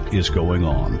 What is going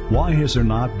on? Why has there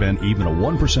not been even a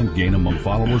 1% gain among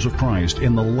followers of Christ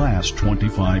in the last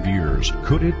 25 years?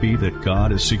 Could it be that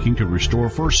God is seeking to restore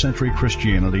first-century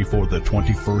Christianity for the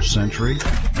 21st century?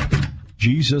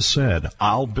 Jesus said,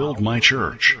 I'll build my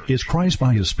church. Is Christ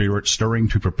by His Spirit stirring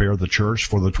to prepare the church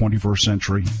for the 21st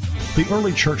century? The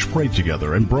early church prayed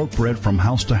together and broke bread from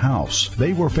house to house.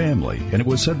 They were family, and it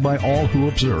was said by all who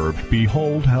observed,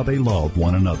 behold how they love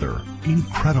one another.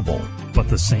 Incredible. But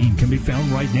the same can be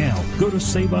found right now. Go to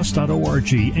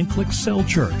saveus.org and click Cell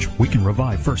Church. We can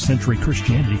revive first century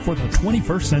Christianity for the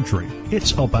 21st century.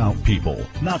 It's about people,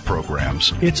 not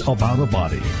programs. It's about a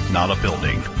body, not a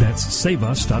building. That's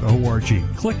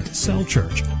saveus.org. Click Cell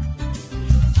Church.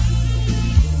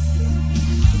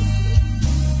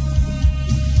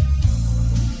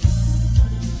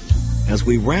 As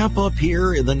we wrap up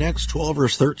here in the next 12 or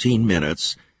 13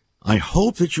 minutes, I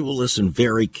hope that you will listen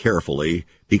very carefully,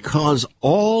 because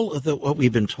all of what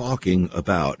we've been talking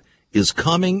about is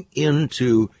coming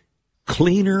into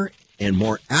cleaner and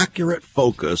more accurate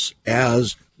focus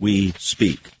as we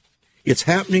speak. It's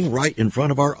happening right in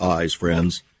front of our eyes,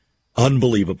 friends,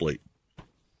 unbelievably.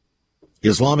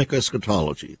 Islamic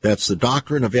eschatology, that's the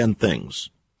doctrine of end things.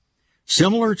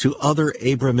 Similar to other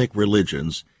Abrahamic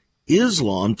religions,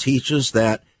 Islam teaches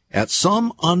that at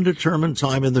some undetermined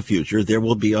time in the future, there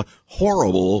will be a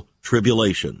horrible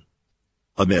tribulation,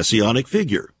 a messianic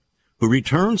figure who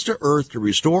returns to earth to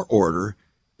restore order.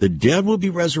 The dead will be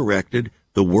resurrected,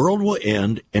 the world will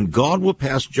end, and God will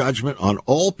pass judgment on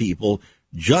all people,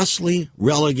 justly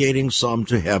relegating some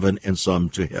to heaven and some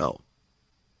to hell.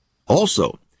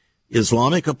 Also,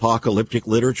 Islamic apocalyptic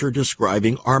literature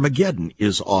describing Armageddon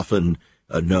is often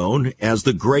known as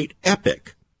the Great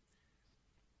Epic,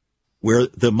 where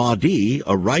the Mahdi,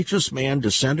 a righteous man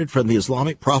descended from the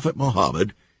Islamic prophet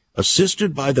Muhammad,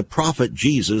 assisted by the prophet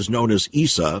Jesus, known as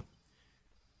Isa,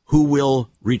 who will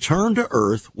return to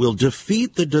earth, will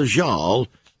defeat the Dajjal,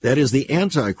 that is the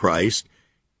Antichrist,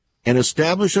 and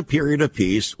establish a period of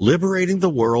peace, liberating the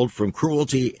world from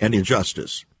cruelty and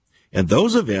injustice. And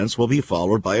those events will be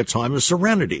followed by a time of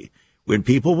serenity, when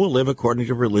people will live according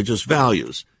to religious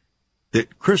values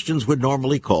that Christians would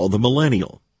normally call the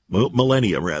millennium.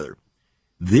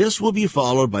 This will be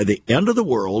followed by the end of the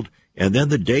world, and then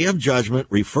the day of judgment,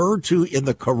 referred to in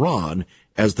the Quran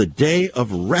as the day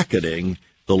of reckoning,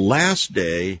 the last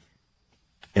day,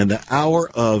 and the hour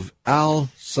of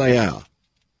Al-Sayah.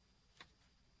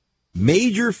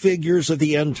 Major figures of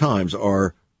the end times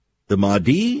are the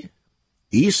Mahdi,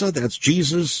 Isa, that's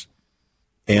Jesus,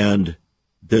 and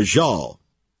Dajjal,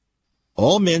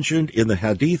 all mentioned in the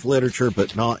Hadith literature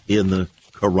but not in the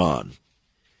Quran.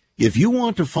 If you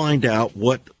want to find out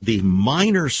what the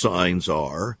minor signs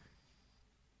are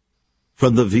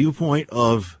from the viewpoint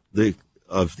of the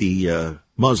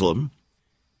Muslim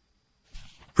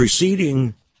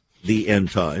preceding the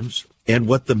end times and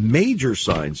what the major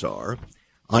signs are,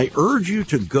 I urge you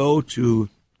to go to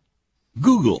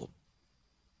Google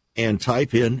and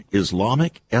type in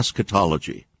Islamic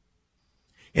eschatology.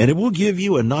 And it will give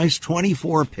you a nice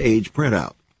 24-page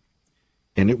printout.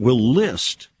 And it will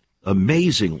list,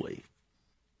 amazingly,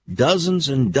 dozens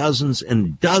and dozens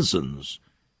and dozens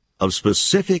of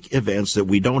specific events that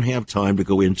we don't have time to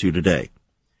go into today.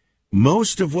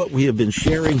 Most of what we have been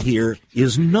sharing here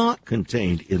is not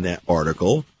contained in that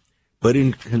article, but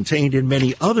contained in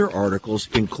many other articles,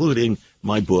 including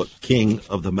my book, King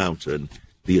of the Mountain,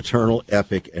 The Eternal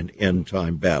Epic and End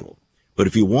Time Battle. But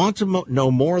if you want to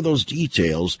know more of those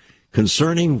details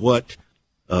concerning what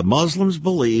Muslims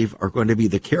believe are going to be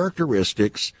the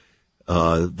characteristics,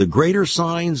 the greater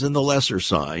signs and the lesser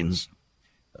signs,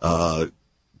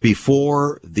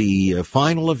 before the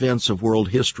final events of world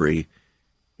history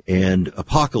and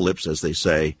apocalypse, as they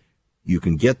say, you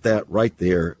can get that right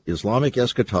there, Islamic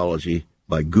eschatology,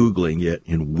 by Googling it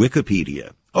in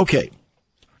Wikipedia. Okay.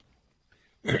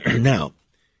 Now,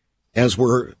 as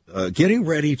we're getting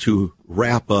ready to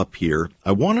wrap up here,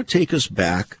 I want to take us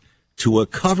back to a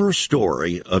cover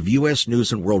story of U.S.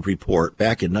 News and World Report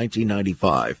back in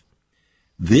 1995.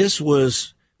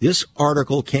 This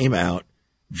article came out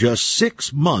just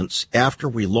 6 months after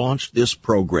we launched this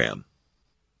program.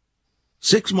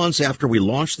 6 months after we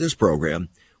launched this program,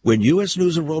 when U.S.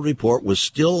 News and World Report was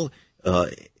still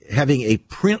having a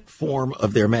print form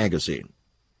of their magazine.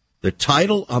 The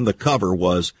title on the cover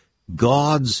was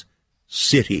God's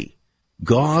City.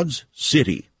 God's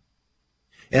City.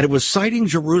 And it was citing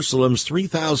Jerusalem's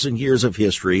 3,000 years of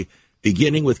history,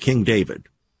 beginning with King David.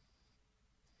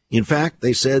 In fact,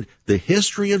 they said the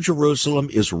history of Jerusalem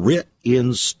is writ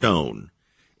in stone,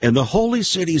 and the holy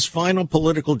city's final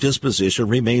political disposition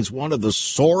remains one of the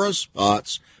sorest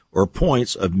spots or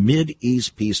points of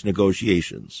Mid-East peace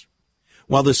negotiations.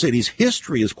 While the city's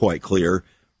history is quite clear,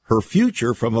 her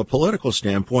future from a political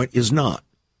standpoint is not.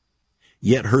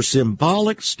 Yet her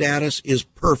symbolic status is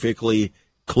perfectly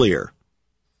clear.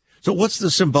 So what's the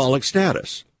symbolic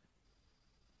status?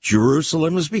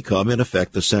 Jerusalem has become, in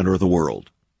effect, the center of the world.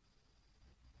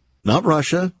 Not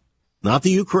Russia, not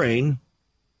the Ukraine,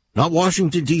 not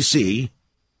Washington, D.C.,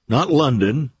 not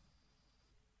London,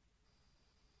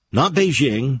 not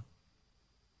Beijing.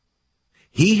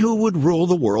 He who would rule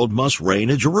the world must reign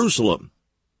in Jerusalem.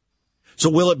 So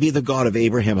will it be the God of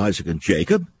Abraham, Isaac, and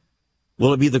Jacob?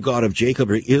 Will it be the God of Jacob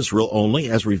or Israel only,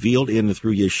 as revealed in and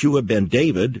through Yeshua ben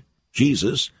David,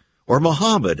 Jesus, or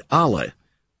Muhammad, Allah,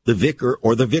 the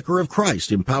vicar of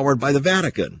Christ, empowered by the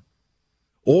Vatican?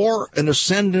 Or an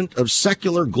ascendant of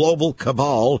secular global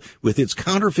cabal with its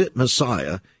counterfeit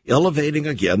Messiah, elevating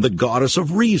again the goddess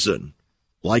of reason,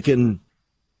 like in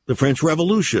the French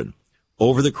Revolution,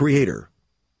 over the Creator?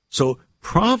 So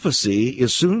prophecy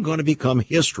is soon going to become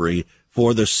history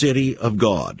for the city of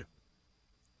God.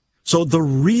 So the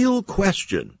real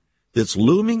question that's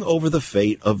looming over the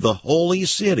fate of the holy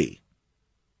city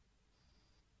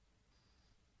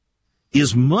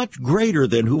is much greater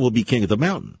than who will be king of the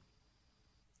mountain.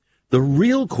 The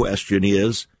real question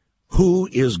is, who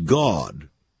is God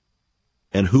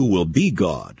and who will be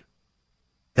God?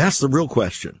 That's the real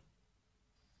question.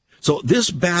 So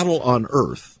this battle on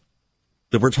earth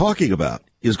that we're talking about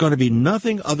is going to be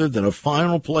nothing other than a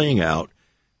final playing out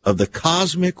of the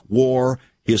cosmic war,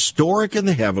 historic in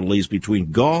the heavenlies,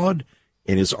 between God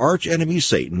and his arch enemy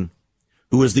Satan,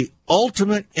 who is the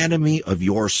ultimate enemy of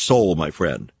your soul, my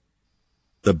friend.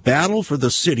 The battle for the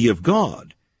city of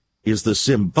God is the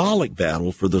symbolic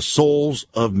battle for the souls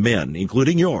of men,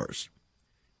 including yours.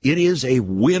 It is a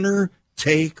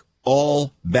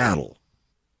winner-take-all battle.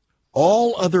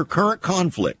 All other current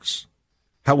conflicts,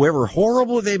 however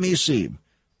horrible they may seem,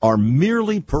 are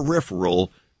merely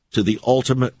peripheral to the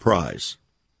ultimate prize.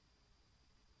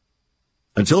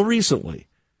 Until recently,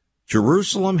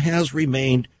 Jerusalem has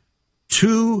remained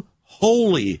too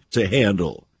holy to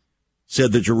handle,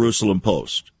 said the Jerusalem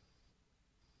Post.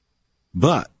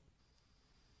 But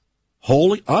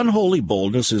unholy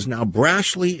boldness is now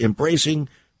brashly embracing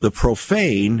the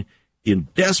profane in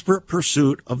desperate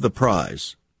pursuit of the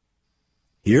prize.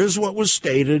 Here's what was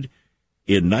stated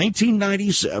in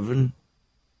 1997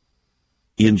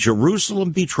 in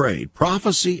Jerusalem Betrayed.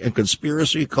 Prophecy and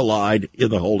conspiracy collide in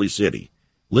the holy city.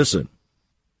 Listen,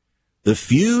 the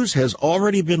fuse has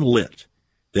already been lit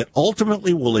that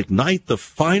ultimately will ignite the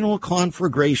final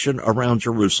conflagration around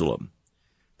Jerusalem.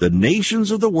 The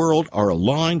nations of the world are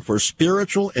aligned for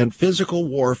spiritual and physical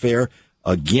warfare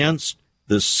against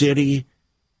the city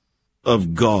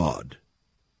of God.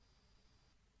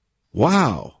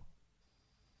 Wow.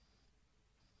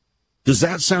 Does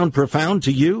that sound profound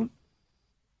to you?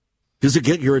 Does it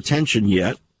get your attention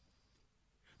yet?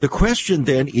 The question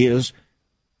then is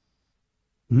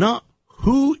not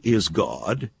who is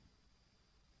God,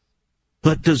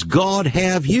 but does God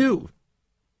have you?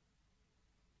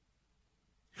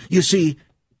 You see,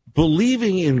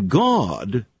 believing in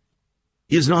God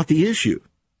is not the issue.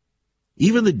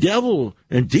 Even the devil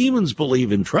and demons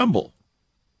believe and tremble.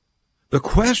 The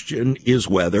question is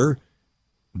whether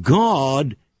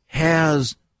God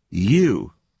has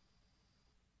you.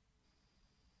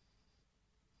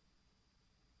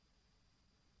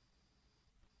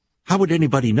 How would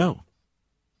anybody know?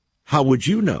 How would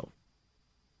you know?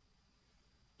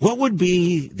 What would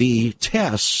be the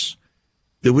tests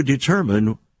that would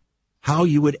determine how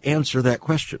you would answer that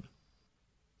question?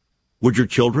 Would your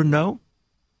children know?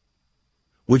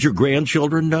 Would your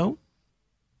grandchildren know?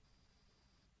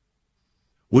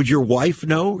 Would your wife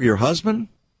know? Your husband?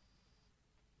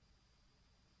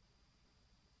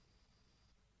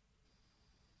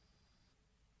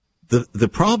 The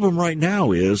problem right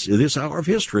now is, in this hour of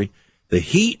history, the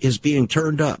heat is being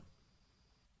turned up.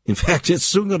 In fact, it's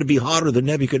soon going to be hotter than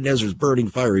Nebuchadnezzar's burning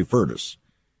fiery furnace.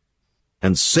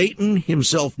 And Satan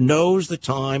himself knows the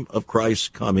time of Christ's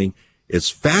coming. It's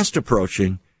fast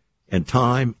approaching, and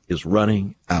time is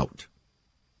running out.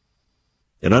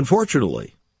 And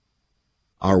unfortunately,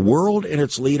 our world and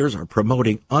its leaders are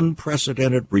promoting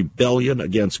unprecedented rebellion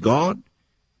against God,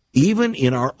 even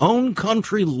in our own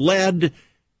country, led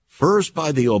first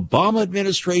by the Obama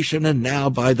administration and now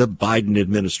by the Biden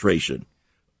administration.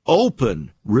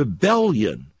 Open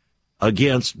rebellion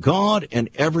against God and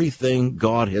everything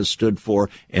God has stood for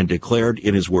and declared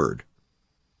in his word.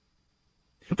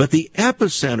 But the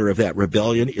epicenter of that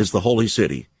rebellion is the holy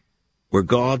city, where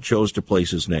God chose to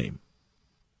place his name.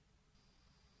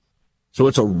 So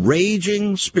it's a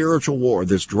raging spiritual war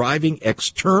that's driving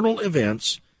external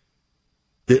events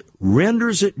that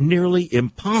renders it nearly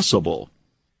impossible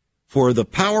for the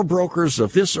power brokers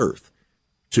of this earth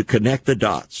to connect the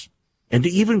dots and to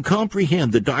even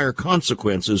comprehend the dire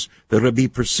consequences that will be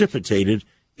precipitated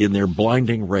in their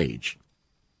blinding rage.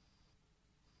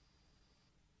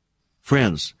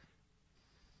 Friends,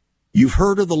 you've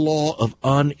heard of the law of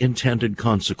unintended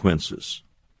consequences.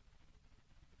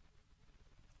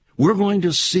 We're going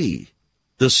to see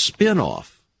the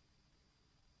spin-off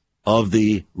of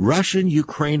the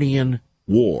Russian-Ukrainian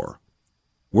war.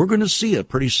 We're going to see it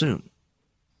pretty soon.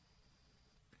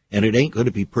 And it ain't going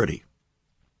to be pretty.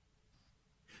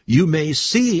 You may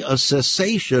see a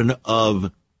cessation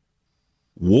of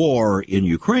war in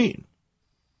Ukraine,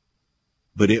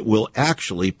 but it will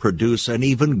actually produce an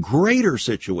even greater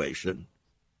situation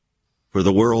for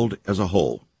the world as a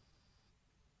whole.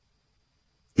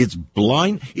 It's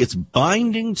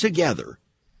binding together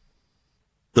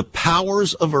the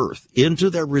powers of earth into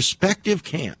their respective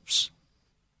camps,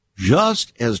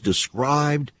 just as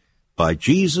described by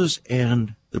Jesus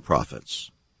and the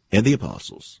prophets and the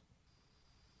apostles.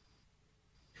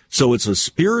 So it's a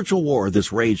spiritual war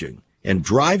that's raging and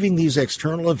driving these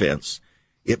external events.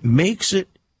 It makes it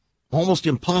almost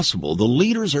impossible. The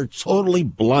leaders are totally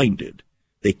blinded.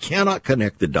 They cannot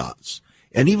connect the dots.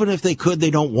 And even if they could,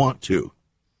 they don't want to,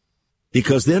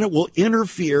 because then it will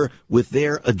interfere with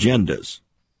their agendas.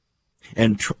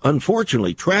 And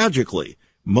unfortunately, tragically,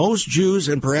 most Jews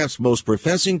and perhaps most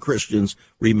professing Christians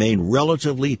remain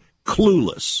relatively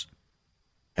clueless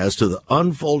as to the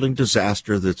unfolding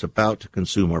disaster that's about to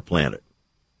consume our planet.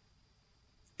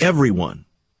 Everyone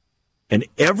and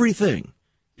everything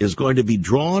is going to be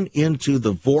drawn into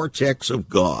the vortex of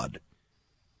God.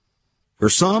 For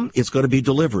some, it's going to be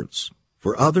deliverance.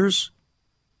 For others,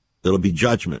 it'll be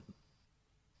judgment.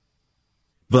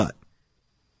 But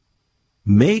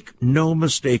make no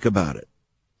mistake about it.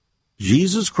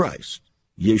 Jesus Christ,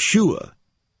 Yeshua,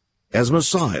 as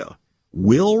Messiah,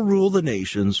 will rule the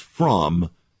nations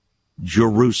from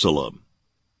Jerusalem,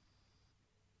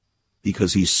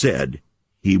 because he said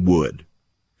he would.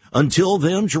 Until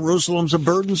then, Jerusalem's a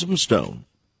burdensome stone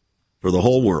for the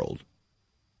whole world,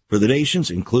 for the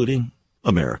nations, including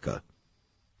America.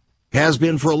 Has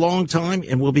been for a long time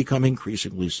and will become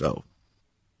increasingly so.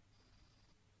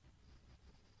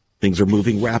 Things are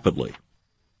moving rapidly.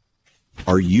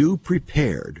 Are you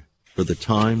prepared for the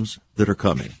times that are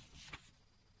coming?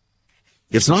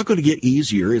 It's not going to get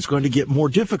easier. It's going to get more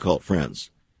difficult, friends.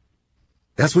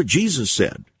 That's what Jesus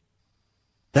said.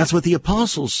 That's what the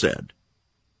apostles said.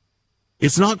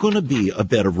 It's not going to be a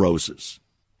bed of roses.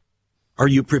 Are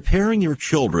you preparing your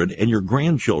children and your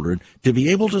grandchildren to be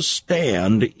able to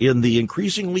stand in the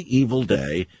increasingly evil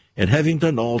day, and having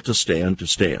done all to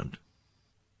stand?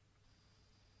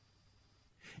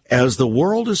 As the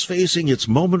world is facing its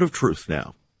moment of truth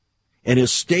now, and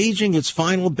is staging its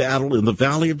final battle in the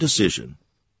valley of decision,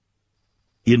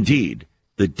 indeed,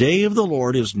 the day of the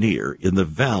Lord is near in the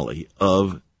valley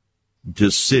of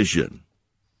decision.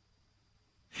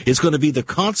 It's going to be the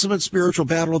consummate spiritual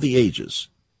battle of the ages.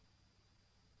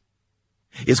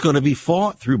 It's going to be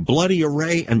fought through bloody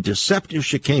array and deceptive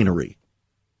chicanery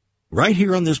right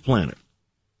here on this planet.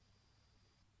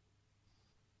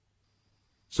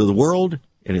 So the world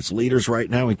and its leaders right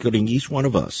now, including each one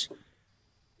of us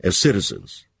as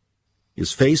citizens,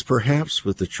 is faced perhaps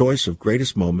with the choice of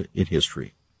greatest moment in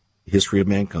history of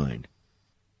mankind.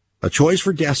 A choice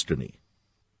for destiny,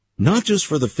 not just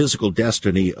for the physical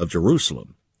destiny of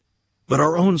Jerusalem, but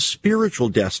our own spiritual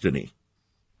destiny.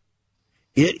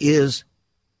 It is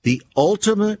the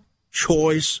ultimate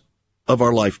choice of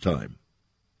our lifetime.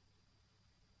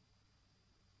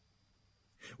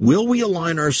 Will we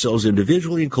align ourselves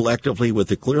individually and collectively with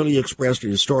the clearly expressed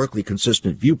and historically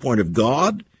consistent viewpoint of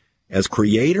God as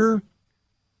creator,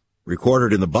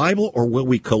 recorded in the Bible, or will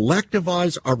we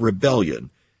collectivize our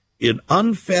rebellion in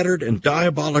unfettered and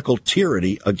diabolical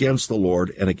tyranny against the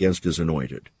Lord and against his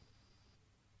anointed?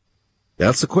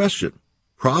 That's the question.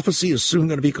 Prophecy is soon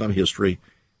going to become history,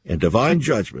 and divine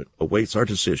judgment awaits our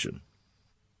decision.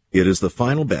 It is the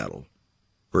final battle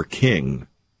for King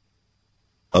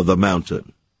of the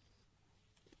Mountain.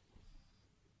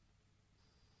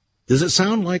 Does it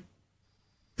sound like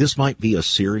this might be a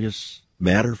serious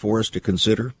matter for us to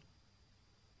consider?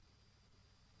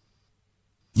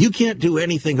 You can't do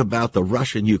anything about the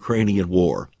Russian-Ukrainian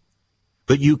war,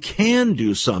 but you can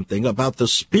do something about the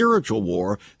spiritual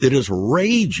war that is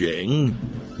raging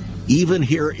even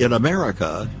here in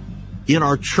America, in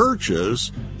our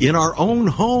churches, in our own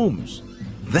homes.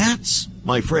 That's,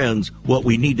 my friends, what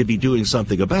we need to be doing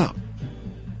something about.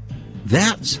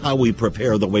 That's how we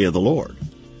prepare the way of the Lord.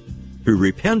 Through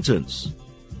repentance,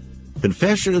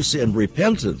 confession of sin,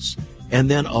 repentance, and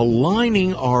then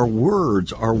aligning our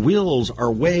words, our wills,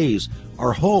 our ways,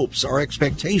 our hopes, our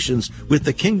expectations with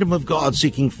the kingdom of God,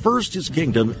 seeking first his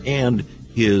kingdom and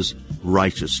his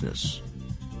righteousness.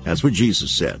 That's what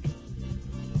Jesus said.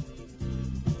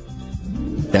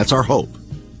 That's our hope.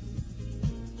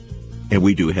 And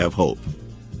we do have hope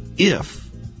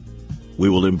if we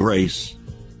will embrace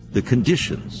the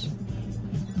conditions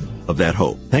of that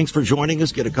hope. Thanks for joining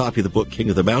us. Get a copy of the book, King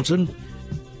of the Mountain.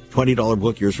 $20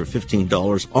 book, yours for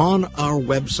 $15 on our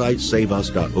website,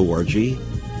 saveus.org.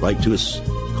 Write to us,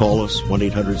 call us,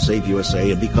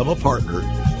 1-800-SAVE-USA, and become a partner.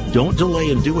 Don't delay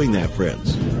in doing that,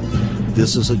 friends.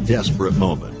 This is a desperate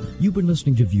moment. You've been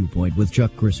listening to Viewpoint with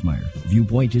Chuck Christmeyer.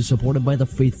 Viewpoint is supported by the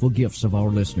faithful gifts of our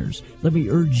listeners. Let me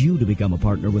urge you to become a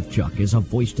partner with Chuck as a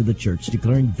voice to the church,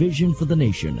 declaring vision for the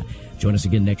nation. Join us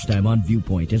again next time on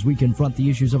Viewpoint as we confront the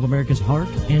issues of America's heart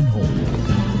and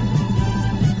home.